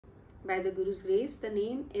By the Guru's grace, the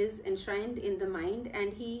name is enshrined in the mind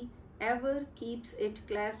and he ever keeps it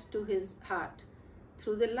clasped to his heart.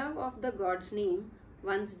 Through the love of the God's name,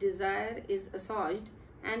 one's desire is assuaged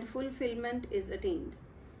and fulfillment is attained.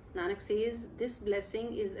 Nanak says this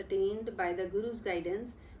blessing is attained by the Guru's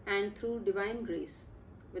guidance and through divine grace.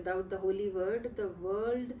 Without the holy word, the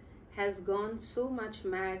world has gone so much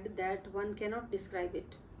mad that one cannot describe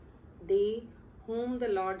it. They whom the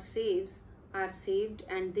Lord saves are saved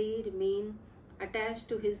and they remain attached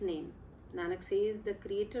to his name. Nanak says the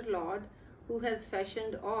Creator Lord, who has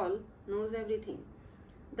fashioned all, knows everything.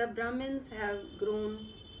 The Brahmins have grown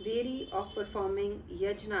weary of performing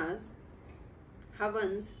yajnas,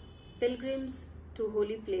 havans, pilgrims to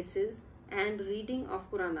holy places and reading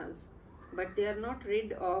of Puranas, but they are not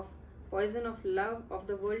rid of poison of love of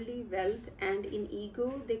the worldly wealth, and in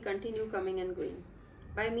ego they continue coming and going.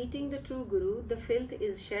 By meeting the true Guru, the filth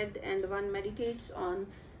is shed and one meditates on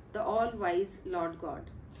the all-wise Lord God.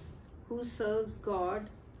 Who serves God,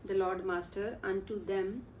 the Lord Master, unto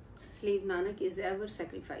them, slave Nanak, is ever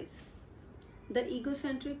sacrifice. The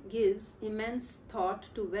egocentric gives immense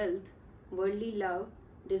thought to wealth, worldly love,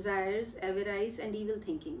 desires, avarice and evil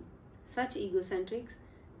thinking. Such egocentrics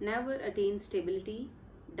never attain stability,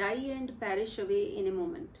 die and perish away in a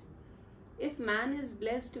moment. If man is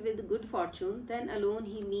blessed with good fortune, then alone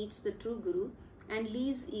he meets the true Guru and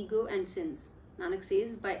leaves ego and sins. Nanak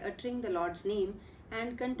says, by uttering the Lord's name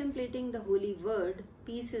and contemplating the holy word,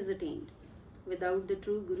 peace is attained. Without the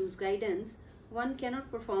true Guru's guidance, one cannot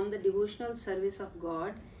perform the devotional service of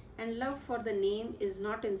God, and love for the name is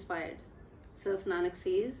not inspired. Serf Nanak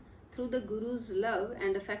says, through the Guru's love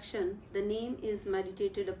and affection, the name is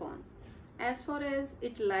meditated upon. As far as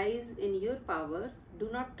it lies in your power, do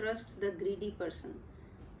not trust the greedy person.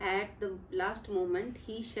 At the last moment,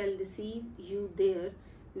 he shall deceive you there,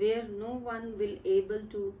 where no one will able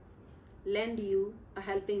to lend you a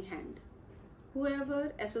helping hand.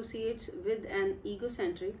 Whoever associates with an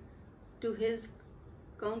egocentric, to his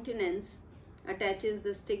countenance attaches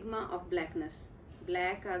the stigma of blackness.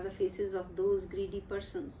 Black are the faces of those greedy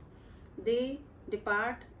persons. They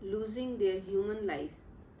depart losing their human life.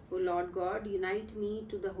 O Lord God, unite me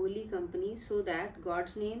to the holy company so that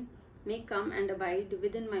God's name may come and abide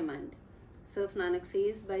within my mind. Serf Nanak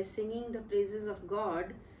says, by singing the praises of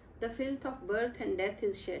God, the filth of birth and death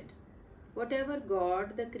is shed. Whatever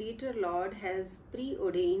God, the Creator Lord, has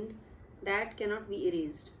preordained, that cannot be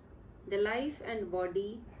erased. The life and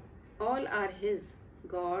body, all are His.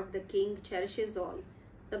 God, the King, cherishes all.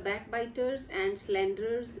 The backbiters and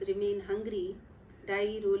slanderers remain hungry,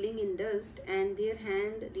 die rolling in dust, and their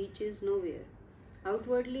hand reaches nowhere.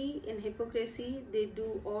 Outwardly, in hypocrisy, they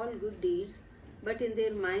do all good deeds, but in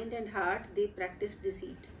their mind and heart they practice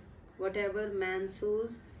deceit. Whatever man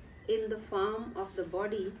sows in the farm of the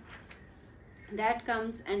body, that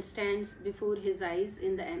comes and stands before his eyes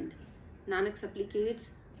in the end. Nanak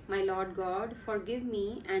supplicates, my Lord God, forgive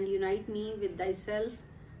me and unite me with thyself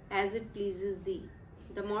as it pleases thee.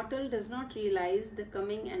 The mortal does not realize the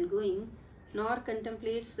coming and going, nor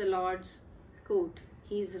contemplates the Lord's court.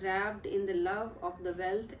 He is wrapped in the love of the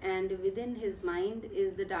wealth, and within his mind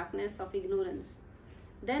is the darkness of ignorance.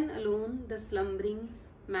 Then alone the slumbering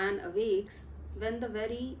man awakes when the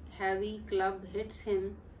very heavy club hits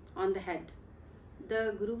him on the head.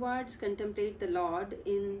 The Guruvards contemplate the Lord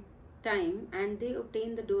in time and they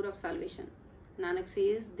obtain the door of salvation. Nanak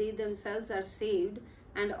says they themselves are saved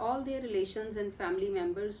and all their relations and family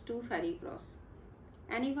members too fare across.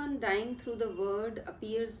 Anyone dying through the word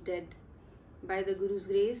appears dead. By the Guru's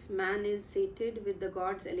grace, man is sated with the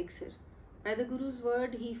God's elixir. By the Guru's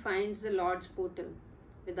word, he finds the Lord's portal.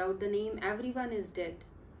 Without the name, everyone is dead.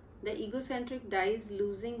 The egocentric dies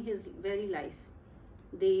losing his very life.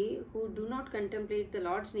 They who do not contemplate the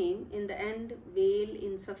Lord's name in the end wail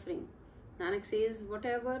in suffering. Nanak says,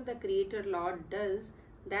 whatever the Creator Lord does,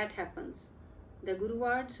 that happens. The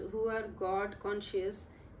Guruvards who are God conscious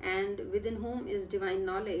and within whom is divine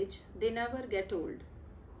knowledge, they never get old.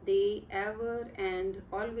 They ever and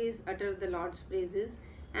always utter the Lord's praises,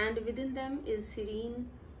 and within them is serene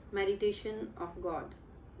meditation of God.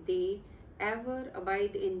 They ever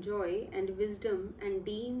abide in joy and wisdom and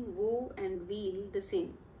deem woe and weal the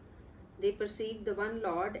same. They perceive the one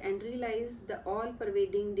Lord and realize the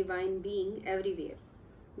all-pervading divine being everywhere.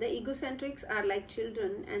 The egocentrics are like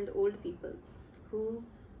children and old people who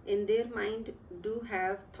in their mind do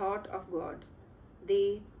have thought of God.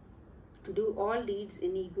 They do all deeds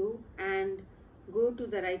in ego and go to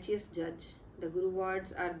the righteous judge. The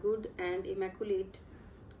Guruvards are good and immaculate.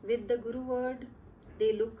 With the Guru word,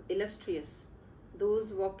 they look illustrious.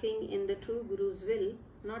 Those walking in the true Guru's will,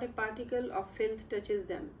 not a particle of filth touches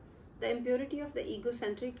them. The impurity of the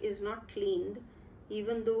egocentric is not cleaned,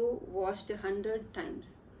 even though washed 100 times.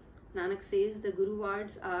 Nanak says the Guru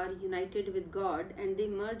wards are united with God and they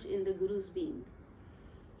merge in the Guru's being.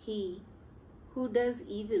 He who does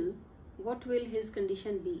evil, what will his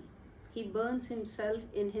condition be? He burns himself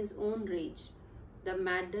in his own rage. The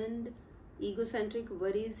maddened egocentric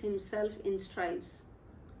worries himself in strives.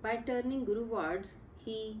 By turning Guru wards,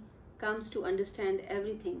 he comes to understand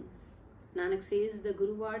everything. Nanak says the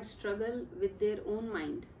Guru wards struggle with their own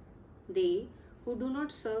mind. They who do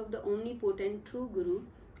not serve the omnipotent true Guru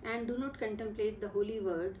and do not contemplate the holy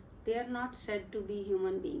word, they are not said to be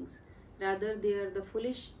human beings. Rather, they are the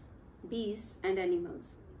foolish beasts and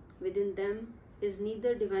animals. Within them is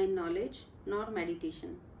neither divine knowledge nor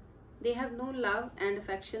meditation. They have no love and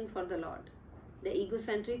affection for the Lord. The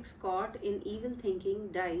egocentrics caught in evil thinking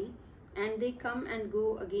die, and they come and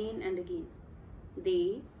go again and again.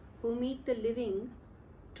 They who meet the living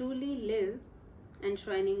truly live,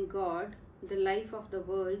 enshrining God, the life of the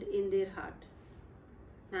world, in their heart.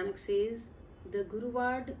 Nanak says, the Guru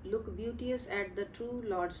ward look beauteous at the true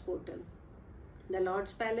Lord's portal. The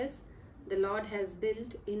Lord's palace the Lord has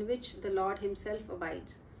built, in which the Lord himself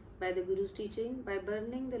abides. By the Guru's teaching, by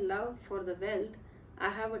burning the love for the wealth, I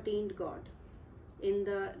have attained God. In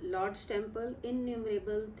the Lord's temple,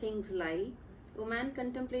 innumerable things lie. O man,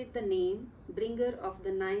 contemplate the name, bringer of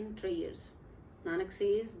the 9 treasures. Nanak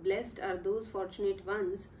says, blessed are those fortunate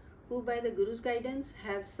ones who by the Guru's guidance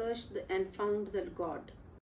have searched and found the God.